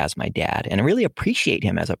just as my dad, and really appreciate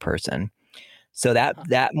him as a person. So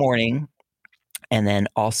that morning, and then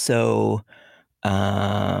also,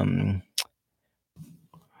 um,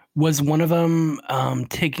 Was one of them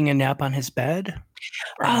taking a nap on his bed?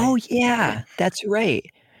 Oh yeah, that's right.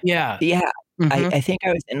 Yeah. Yeah. Mhm. I think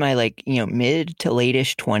I was in my mid to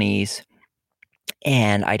late-ish 20s,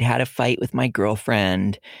 and I'd had a fight with my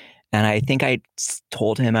girlfriend, and I think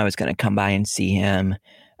told him I was going to come by and see him,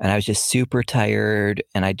 and I was just super tired,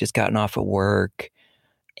 and I'd just gotten off of work,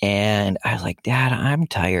 and I was like, Dad, I'm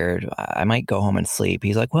tired. I might go home and sleep.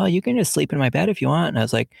 He's like, well, you can just sleep in my bed if you want. And I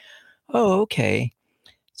was like, oh, okay.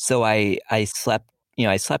 So I slept,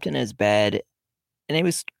 I slept in his bed, and it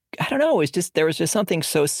was, I don't know, it was just, there was just something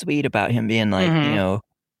so sweet about him being like, Mhm.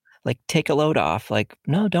 like, take a load off. Like,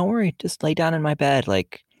 no, don't worry. Just lay down in my bed.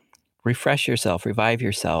 Like, refresh yourself, revive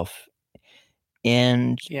yourself.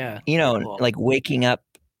 And, Yeah. Cool. like waking up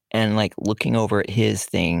and like looking over at his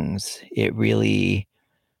things, it really,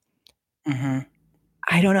 Mhm.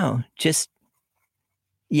 I don't know, just,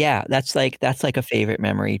 yeah, that's like a favorite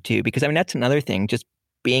memory too. Because I mean, that's another thing, just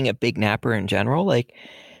being a big napper in general. Like,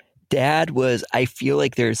 I feel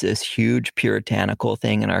like there's this huge puritanical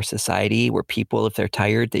thing in our society where people, if they're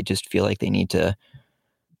tired, they just feel like they need to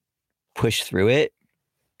push through it.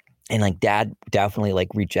 And like dad definitely like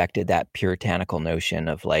rejected that puritanical notion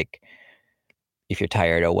of like, if you're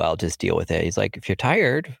tired, oh well, just deal with it. He's like, if you're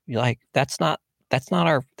tired, you're like, that's not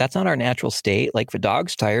our natural state. Like if a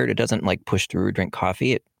dog's tired, it doesn't like push through, drink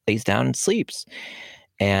coffee, it lays down and sleeps.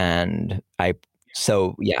 And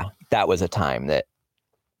so yeah, that was a time that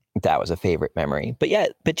was a favorite memory. But yeah,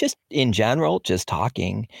 but just in general, just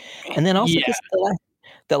talking. And then also Yeah. just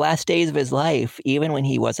the last days of his life, even when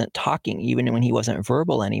he wasn't talking, even when he wasn't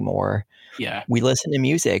verbal anymore, Yeah. we listened to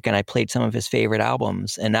music and I played some of his favorite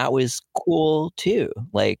albums, and that was cool too.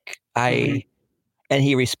 Like Mhm. and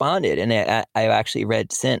he responded, and I've actually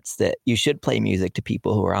read since that you should play music to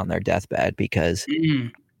people who are on their deathbed because,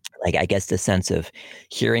 Mhm. like, I guess the sense of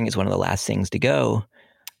hearing is one of the last things to go,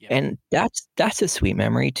 Yeah. and that's a sweet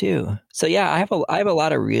memory too. So yeah, I have a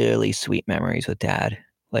lot of really sweet memories with Dad.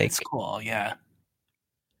 That's Like, cool. Yeah.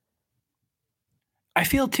 I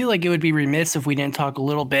feel too like it would be remiss if we didn't talk a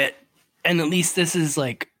little bit, and at least this is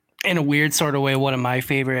like in a weird sort of way one of my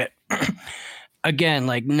favorite. Again,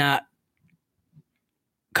 like not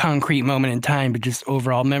concrete moment in time, but just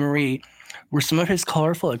overall memory were some of his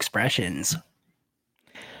colorful expressions.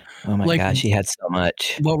 oh my Like, gosh, he had so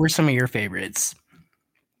much. what were some of your favorites?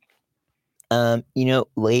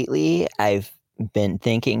 Lately I've been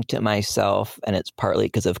thinking to myself, and it's partly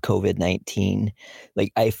because of COVID-19,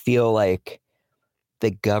 like I feel like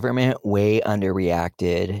the government way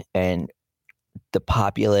underreacted and the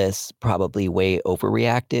populace probably way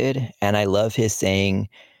overreacted. And I love his saying,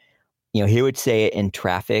 he would say it in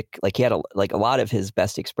traffic. Like he had a lot of his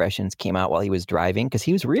best expressions came out while he was driving because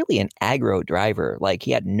he was really an aggro driver. Like he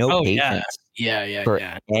had no Oh yeah, patience yeah, yeah, for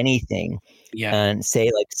yeah, anything. yeah. And say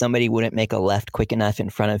like somebody wouldn't make a left quick enough in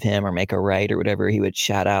front of him or make a right or whatever, he would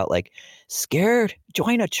shout out like, "Scared?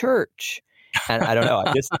 Join a church." And I don't know.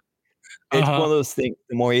 Uh It's one huh. of those things,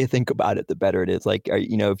 the more you think about it, the better it is. Like,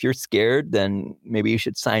 if you're scared, then maybe you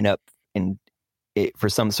should sign up and for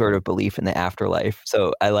some sort of belief in the afterlife.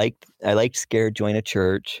 So I liked Scared, Join a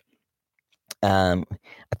Church. I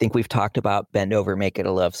think we've talked about Bend Over, Make It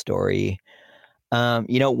a Love Story.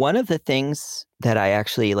 One of the things that I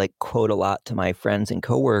actually like quote a lot to my friends and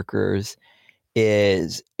coworkers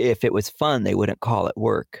is if it was fun, they wouldn't call it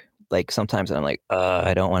work. Like sometimes I'm like,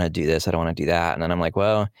 I don't want to do this. I don't want to do that. And then I'm like,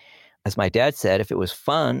 well, as my dad said, if it was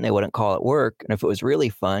fun, they wouldn't call it work. And if it was really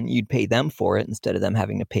fun, you'd pay them for it instead of them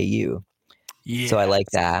having to pay you. So I Yeah, like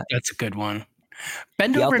that. that's a good one.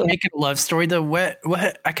 Bend He over also and make it a love story. The what?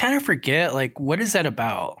 I kind of forget. Like, what is that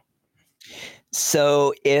about?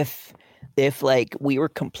 so if like we were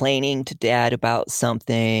complaining to dad about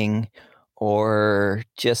something or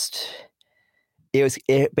just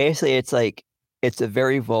basically it's like it's a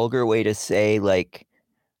very vulgar way to say like,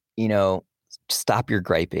 you know, stop your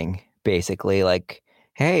griping, basically. Like,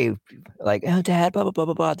 hey, like, oh, dad, blah, blah, blah,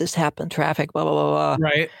 blah, blah, this happened, traffic, blah, blah, blah, blah.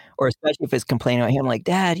 Right. Or especially if it's complaining about him, like,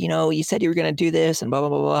 dad, you said you were going to do this and blah, blah,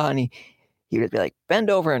 blah, blah. And he would be like, bend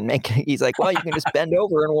over and make it. He's like, well, you can just bend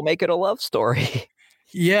over and we'll make it a love story.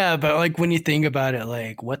 Yeah, but like when you think about it,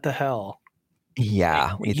 like what the hell? Like,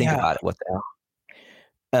 Yeah. When you think yeah. about it, what the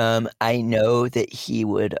hell? I know that he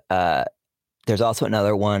would, there's also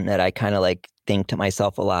another one that I kind of like think to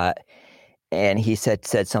myself a lot. And he said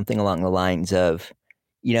something along the lines of,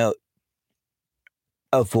 you know,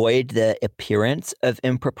 avoid the appearance of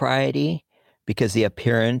impropriety because the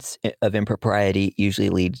appearance of impropriety usually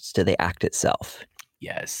leads to the act itself.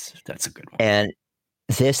 Yes, that's a good one. And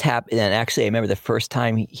this happened. And actually, I remember the first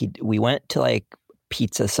time we went to like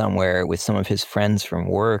pizza somewhere with some of his friends from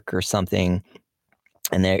work or something.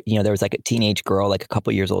 And there was like a teenage girl, like a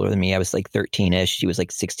couple years older than me. I was like 13-ish. She was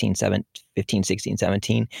like 15, 16,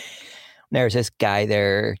 17. There's this guy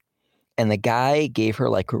there, and the guy gave her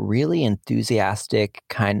like a really enthusiastic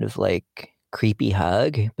kind of like creepy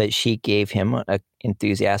hug, but she gave him a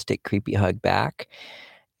enthusiastic creepy hug back.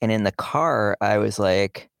 And in the car, I was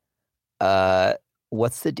like,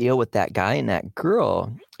 what's the deal with that guy and that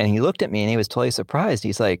girl? And he looked at me and he was totally surprised.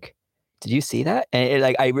 He's like, did you see that?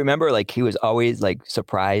 And I remember like he was always like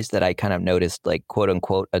surprised that I kind of noticed like quote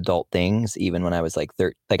unquote adult things, even when I was like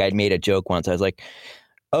like I'd made a joke once. I was like,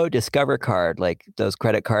 oh, Discover card, like those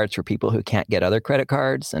credit cards for people who can't get other credit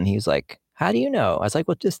cards. And he's like, how do you know? I was like,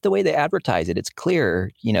 well, just the way they advertise it, it's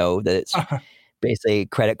clear, that it's basically a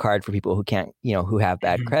credit card for people who can't, who have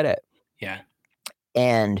bad credit. Yeah.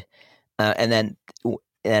 And then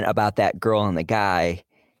about that girl and the guy,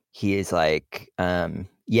 he is like,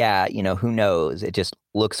 yeah, who knows? It just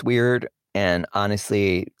looks weird. And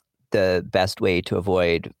honestly, the best way to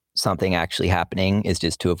avoid something actually happening is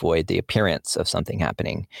just to avoid the appearance of something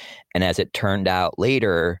happening. And as it turned out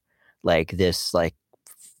later, like this, like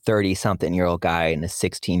 30-something-year-old guy and a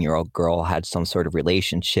 16-year-old girl had some sort of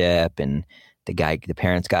relationship, and the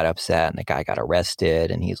parents got upset and the guy got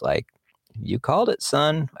arrested. And he's like, you called it,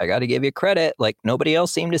 son. I got to give you credit. Like nobody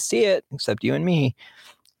else seemed to see it except you and me.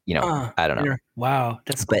 I don't know. Wow.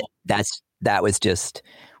 That's cool. But that was just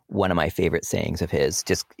one of my favorite sayings of his.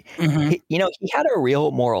 Just, he had a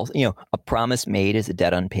real moral, a promise made is a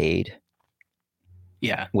debt unpaid.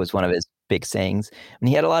 Yeah. Was one of his big sayings. And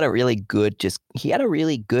he had a lot of really good, he had a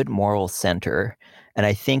really good moral center. And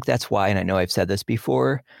I think that's why, and I know I've said this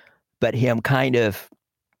before, but him kind of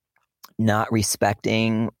not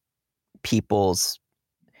respecting people's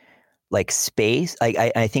like space.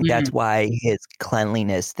 I think that's why his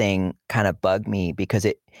cleanliness thing kind of bugged me, because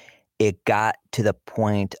it got to the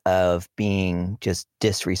point of being just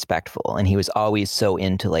disrespectful. And he was always so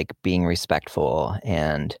into like being respectful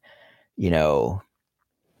and,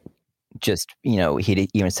 just, he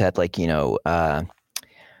even said like,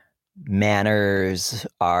 manners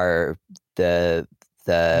are the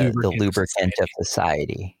lubricant of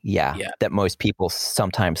society. Yeah. That most people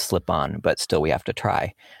sometimes slip on, but still we have to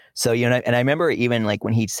try. So, and I remember even like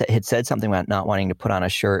when he had said something about not wanting to put on a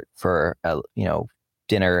shirt for,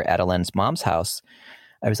 dinner at Ellen's mom's house,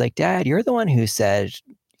 I was like, Dad, you're the one who said,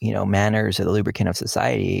 manners are the lubricant of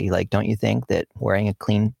society. Like, don't you think that wearing a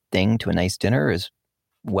clean thing to a nice dinner is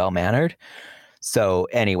well-mannered? So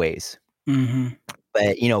anyways,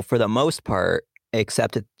 but, for the most part,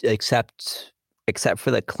 except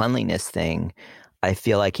for the cleanliness thing, I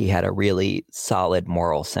feel like he had a really solid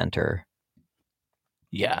moral center.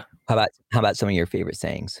 Yeah. How about some of your favorite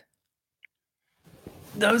sayings?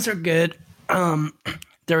 Those are good.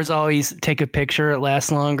 There was always take a picture, it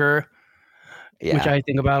lasts longer, which I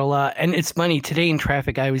think about a lot. And it's funny, today in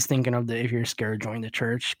traffic, I was thinking of if you're scared, join the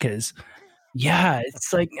church. Because,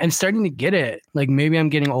 it's like I'm starting to get it. Like maybe I'm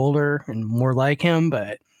getting older and more like him,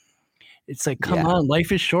 but it's like, come on,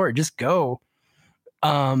 life is short. Just go.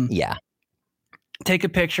 Take a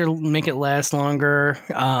picture, make it last longer,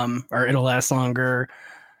 or it'll last longer.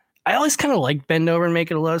 I always kind of like bend over and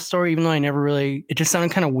make it a love story, even though I never really, it just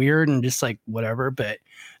sounded kind of weird and just like whatever. But,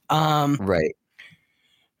 right.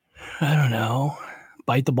 I don't know.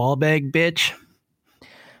 Bite the ball bag, bitch.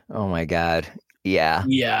 Oh my God. Yeah.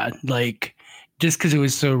 Yeah. Like just because it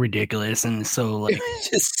was so ridiculous and so like,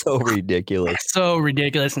 just so ridiculous. So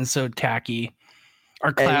ridiculous and so tacky.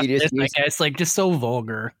 Or classist, I guess, like just so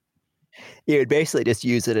vulgar. You would basically just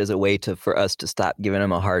use it as a way for us to stop giving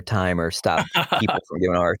him a hard time, or stop people from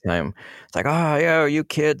giving a hard time. It's like, oh yeah, you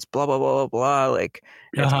kids, blah blah blah blah. Like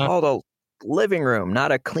it's called a living room,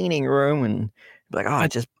 not a cleaning room, and like, oh,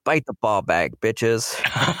 just bite the ball bag, bitches.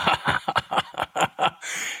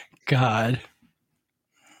 God.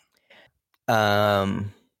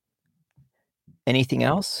 Anything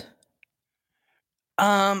else?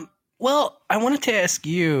 Well, I wanted to ask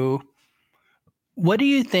you, what do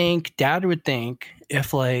you think Dad would think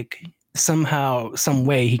if, like, somehow, some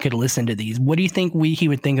way he could listen to these? What do you think he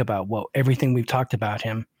would think about everything we've talked about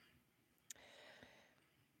him?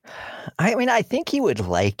 I mean, I think he would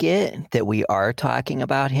like it that we are talking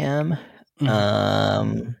about him.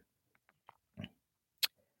 I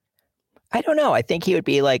don't know. I think he would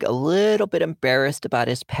be like a little bit embarrassed about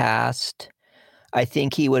his past. I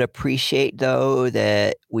think he would appreciate, though,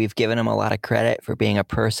 that we've given him a lot of credit for being a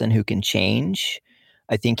person who can change.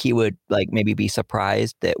 I think he would like maybe be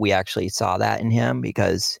surprised that we actually saw that in him,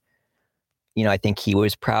 because, I think he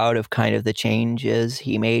was proud of kind of the changes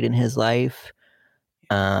he made in his life.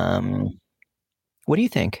 What do you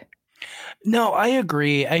think? No, I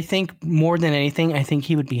agree. I think more than anything, I think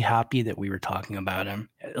he would be happy that we were talking about him.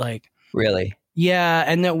 Like, Really? yeah,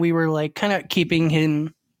 and that we were like kind of keeping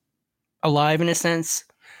him alive in a sense.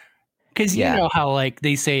 Because you Yeah. know how like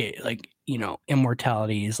they say like, you know,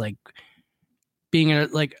 immortality is like being in a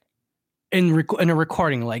like in a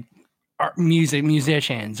recording, like art,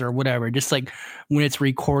 musicians or whatever, just like when it's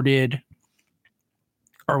recorded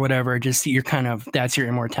or whatever, just you're kind of, that's your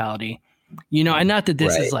immortality, you know. And not that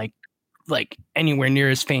this is Right. like anywhere near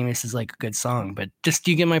as famous as like a good song, but just,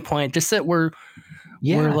 do you get my point? Just that we're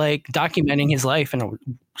Yeah. like documenting his life in a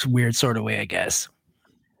weird sort of way, I guess.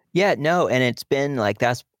 Yeah, no, and it's been like,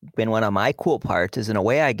 that's been one of my cool parts, is in a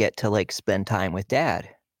way I get to like spend time with Dad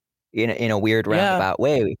in a weird Yeah, roundabout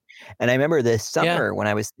way. And I remember this yeah, summer when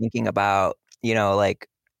I was thinking about, like,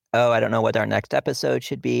 oh, I don't know what our next episode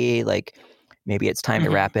should be. Like, maybe it's time to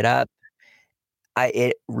mhm, wrap it up.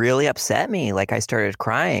 It really upset me. Like, I started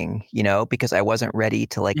crying, because I wasn't ready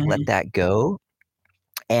to like let mhm, that go.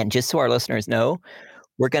 And just so our listeners know,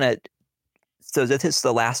 we're gonna. So this is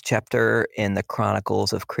the last chapter in the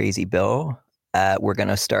Chronicles of Crazy Bill. We're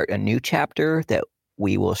gonna start a new chapter that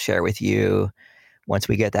we will share with you once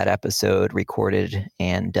we get that episode recorded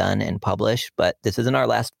and done and published. But this isn't our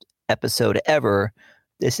last episode ever.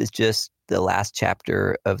 This is just the last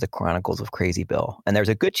chapter of the Chronicles of Crazy Bill. And there's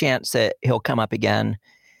a good chance that he'll come up again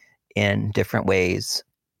in different ways.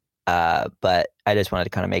 But I just wanted to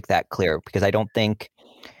kind of make that clear, because I don't think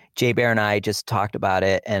Jay Bear and I just talked about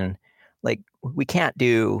it, and like, we can't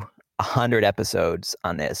do 100 episodes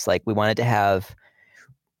on this. Like, we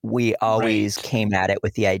always right, came at it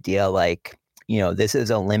with the idea, like, this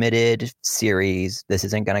is a limited series. This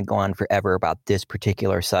isn't going to go on forever about this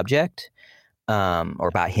particular subject, or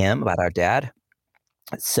about him, about our dad.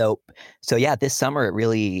 So yeah, this summer it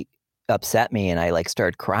really upset me, and I like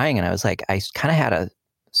started crying, and I was like, I kind of had a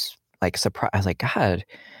like surprise. I was like, God.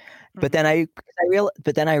 But then I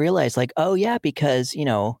realized, like, oh yeah, because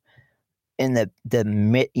in the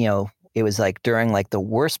mid, it was like during like the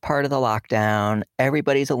worst part of the lockdown,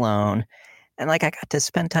 everybody's alone, and like I got to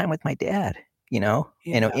spend time with my dad, in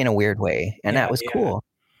yeah, a weird way, and that was yeah, cool.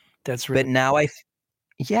 that's But really now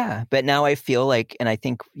but now I feel like, and I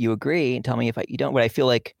think you agree, and tell me if you don't, but I feel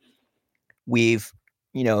like we've,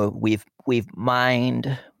 we've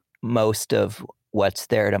mined most of what's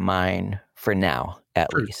there to mine for now,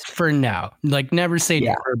 at least. for now. Like, never say Yeah.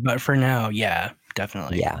 never, but for now, yeah,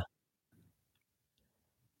 definitely. Yeah.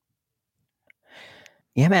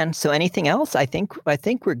 Yeah, man. So anything else? I think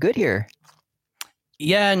we're good here.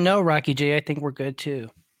 Yeah, no, Rocky J, I think we're good too.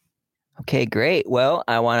 Okay, great. Well,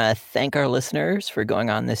 I want to thank our listeners for going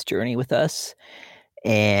on this journey with us,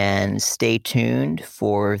 and stay tuned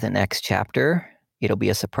for the next chapter. It'll be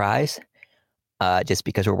a surprise, just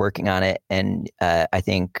because we're working on it. And I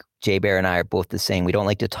think Jay Bear and I are both the same. We don't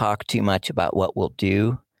like to talk too much about what we'll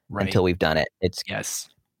do Right. until we've done it. Yes.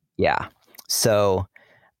 Yeah. So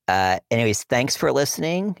anyways, thanks for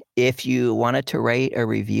listening. If you wanted to write a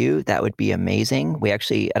review, that would be amazing. I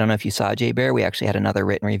don't know if you saw, Jay Bear, we actually had another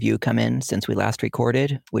written review come in since we last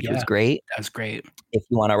recorded, which was great. That's great. If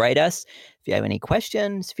you want to write us, if you have any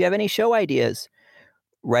questions, if you have any show ideas,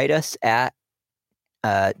 write us at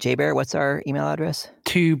Jay Bear. What's our email address?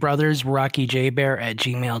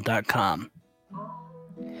 2brothersrockyjbear@gmail.com.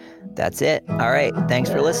 That's it. All right. Thanks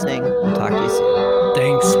for listening. Talk to you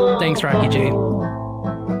soon. Thanks, Rocky J.